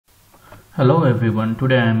Hello everyone,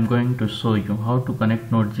 today I am going to show you how to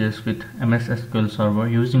connect Node.js with MS SQL Server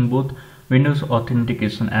using both Windows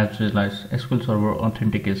authentication as well as SQL Server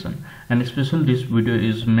authentication. And especially this video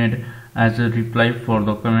is made as a reply for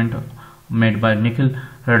the comment made by Nikhil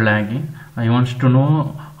Herlagi. He wants to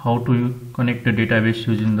know how to connect the database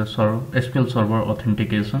using the SQL Server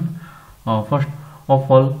authentication. First of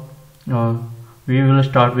all, we will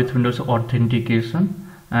start with Windows authentication,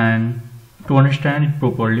 and to understand it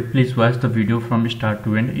properly, please watch the video from start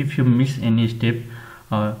to end. If you miss any step,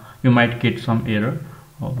 you might get some error.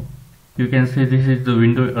 You can see this is the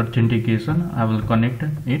window authentication. I will connect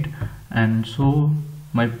it and show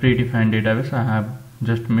my predefined database. I have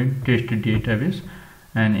just made test database,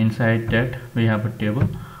 and inside that we have a table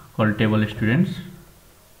called table students.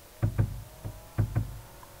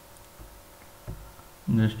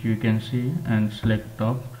 Just you can see and select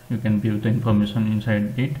top. You can view the information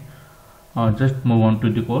inside it. Just move on to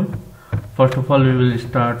the code. First of all, we will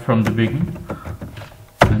start from the beginning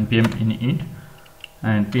npm init,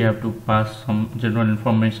 and we have to pass some general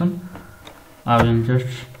information. I will just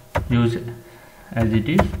use as it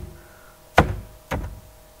is.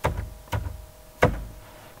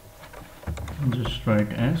 Just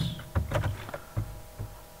write as,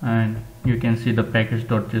 and you can see the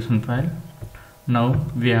package.json file. Now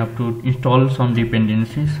we have to install some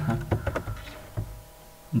dependencies.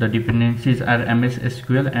 The dependencies are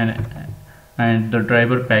MSSQL and the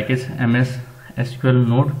driver package MSSQL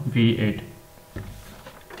node v8.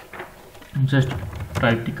 Just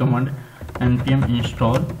type the command npm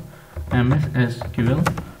install MSSQL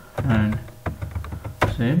and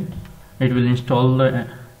save. It will install the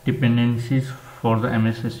dependencies for the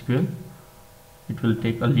MSSQL. It will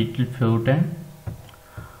take a little few time.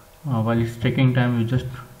 While it's taking time, we just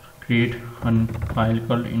create a file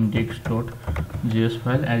called index.js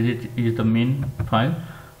file, as it is the main file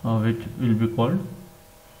which will be called.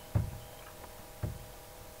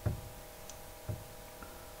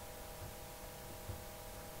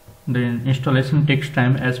 The installation takes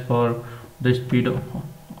time as per the speed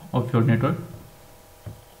of your network.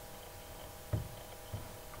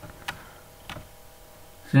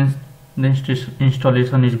 Since the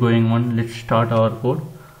installation is going on, let's start our code.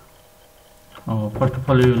 First of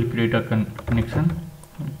all, we will create a connection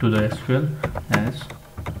to the SQL as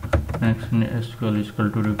connection SQL is equal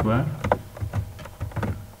to require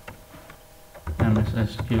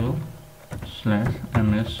MSSQL slash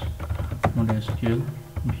MS node SQL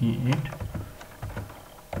v8.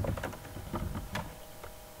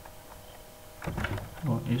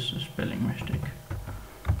 Oh, is a spelling mistake.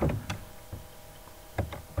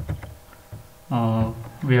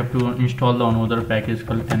 We have to install the another package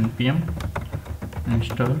called npm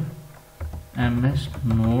install ms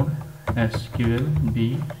node SQL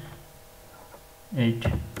v8.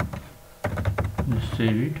 Just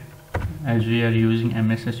save it, as we are using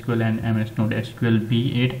MS SQL and MS node SQL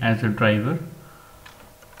v8 as a driver.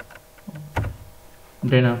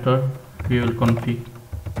 Then after, we will configure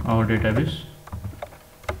our database,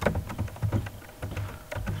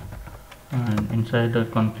 and inside the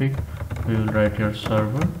config we will write here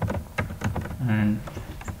server, and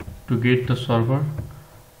to get the server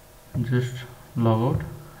just log out,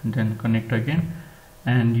 then connect again,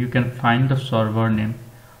 and you can find the server name.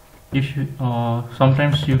 If you,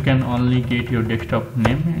 sometimes you can only get your desktop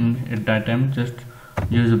name, and at that time just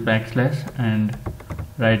use a backslash and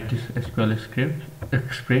write this SQL script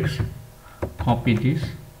express, copy this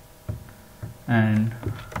and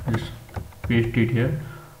just paste it here.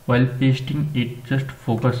 While pasting it, just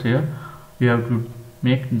focus here. You have to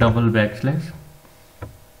make double backslash,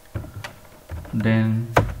 then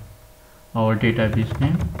our database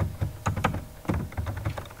name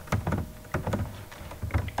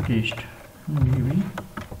test db,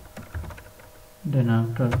 then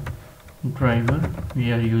after driver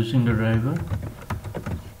we are using the driver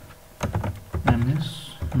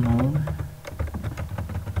ms node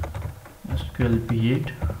SQL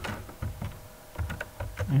v8,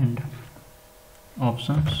 and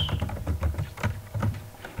options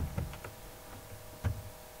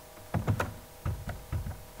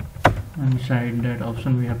inside that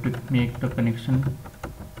option we have to make the connection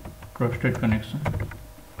trusted connection.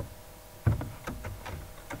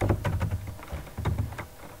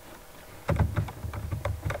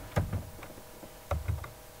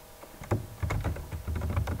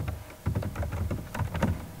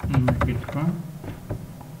 Make it run.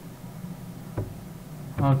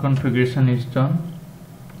 Our configuration is done,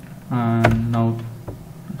 and now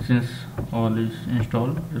since all is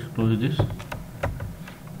installed, just close this.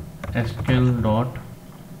 SQL dot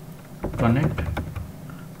connect,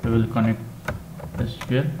 we will connect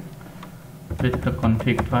SQL with the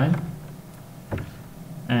config file,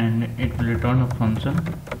 and it will return a function.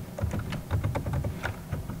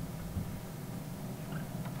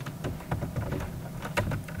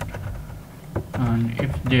 And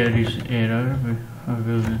if there is error,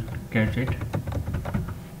 we will catch it,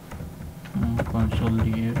 console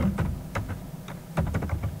the error,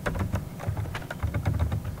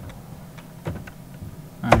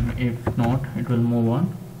 and if not, it will move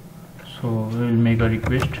on. So we will make a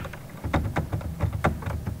request.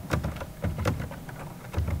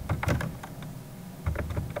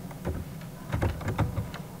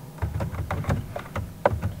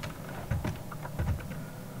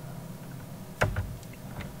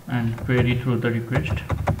 And query through the request.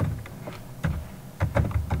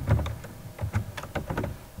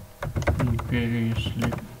 Query is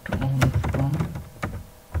select all from.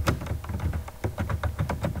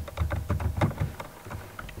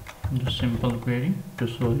 The simple query to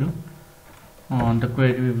show you. On the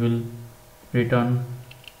query will return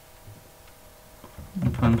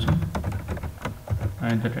function,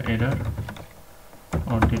 either error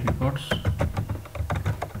or the records.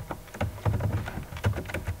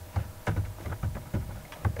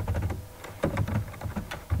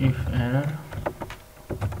 If error,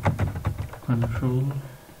 control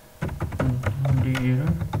the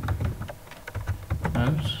error,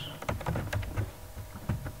 else.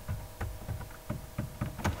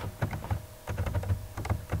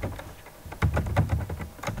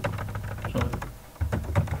 Sorry,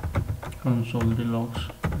 console the logs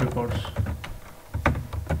reports.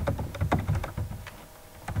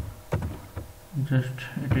 Just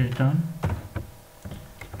it is done.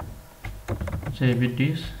 Save it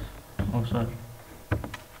this,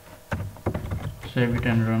 save it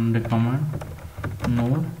and run the command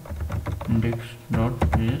node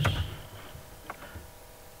index.js.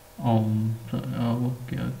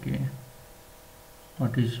 Okay,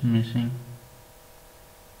 what is missing?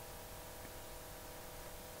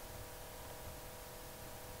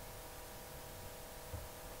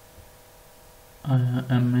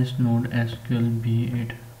 MS node SQL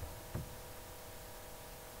B8.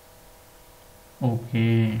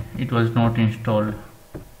 Okay, it was not installed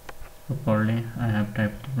properly. I have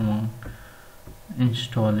typed wrong.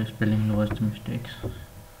 Install spelling was the mistakes.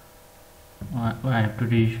 I have to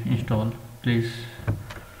reinstall. Please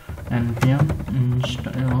npm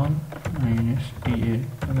install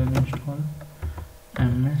install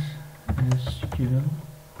MSSQL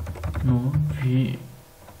node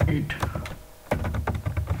v8.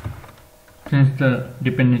 Since the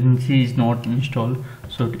dependency is not installed,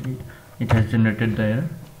 so it has generated the error.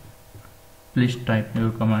 Please type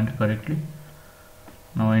your command correctly.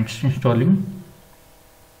 Now it's installing.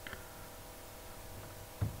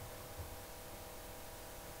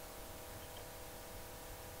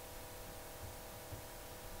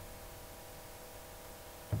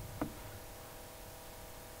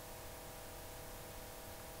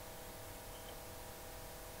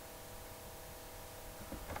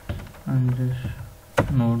 And this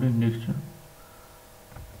node index.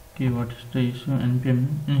 Okay, what is the issue? npm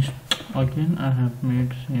again I have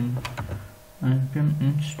made same npm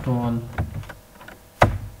install.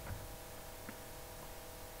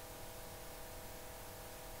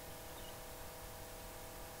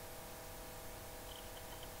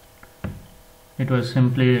 It was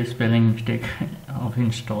simply a spelling mistake of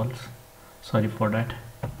installs. Sorry for that.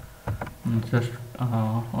 Just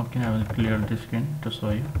okay, I will clear this screen to show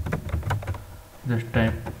you. Just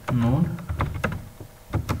type node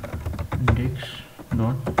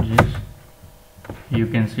index.js. You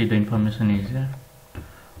can see the information is there.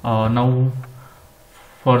 Now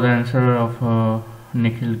for the answer of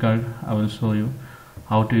Nikhil Garg, I will show you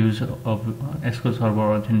how to use SQL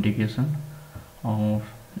Server authentication.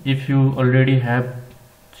 If you already have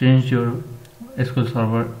changed your SQL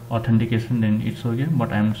Server authentication, then it's okay,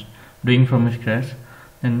 but I'm doing from scratch.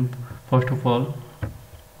 Then first of all,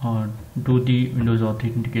 do the Windows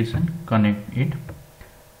authentication, connect it,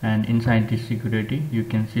 and inside this security you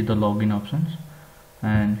can see the login options,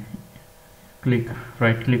 and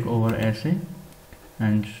right click over assay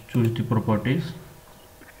and choose the properties.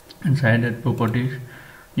 Inside that properties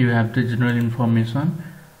you have the general information.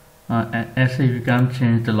 Assay we can't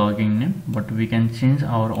change the login name, but we can change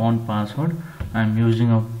our own password. I'm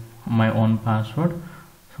using my own password.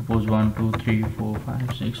 Suppose 1 2 3 4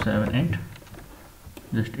 5 6 7 8.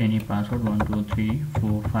 Just any password, 1 2 3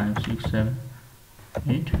 4 5 6 7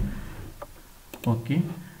 8. Okay.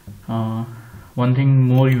 One thing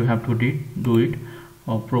more you have to do it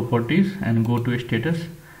properties and go to status,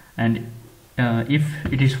 and if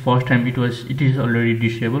it is first time it is already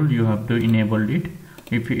disabled, you have to enable it.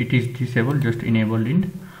 If it is disabled, just enable it.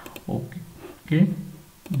 Okay,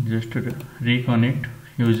 just reconnect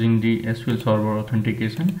using the SQL Server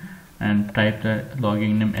authentication and type the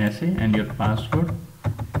login name SA and your password.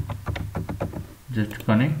 Just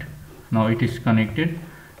connect. Now it is connected.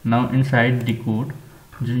 Now inside the code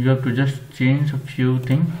you have to just change a few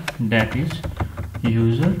things, that is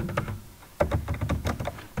user,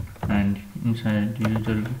 and inside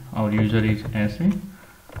user our user is SA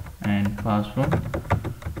and password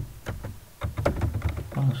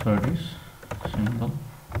is simple.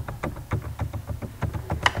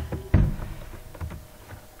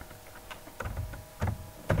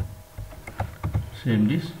 Save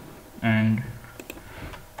this and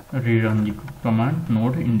rerun the command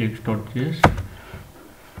node index.js.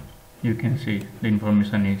 You can see the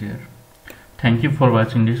information is here. Thank you for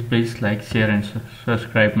watching this. Please like, share and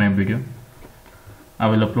subscribe my video. I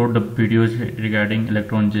will upload the videos regarding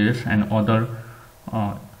Electron.js and other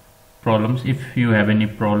problems. If you have any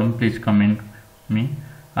problem, please comment me.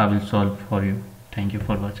 I will solve for you. Thank you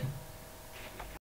for watching.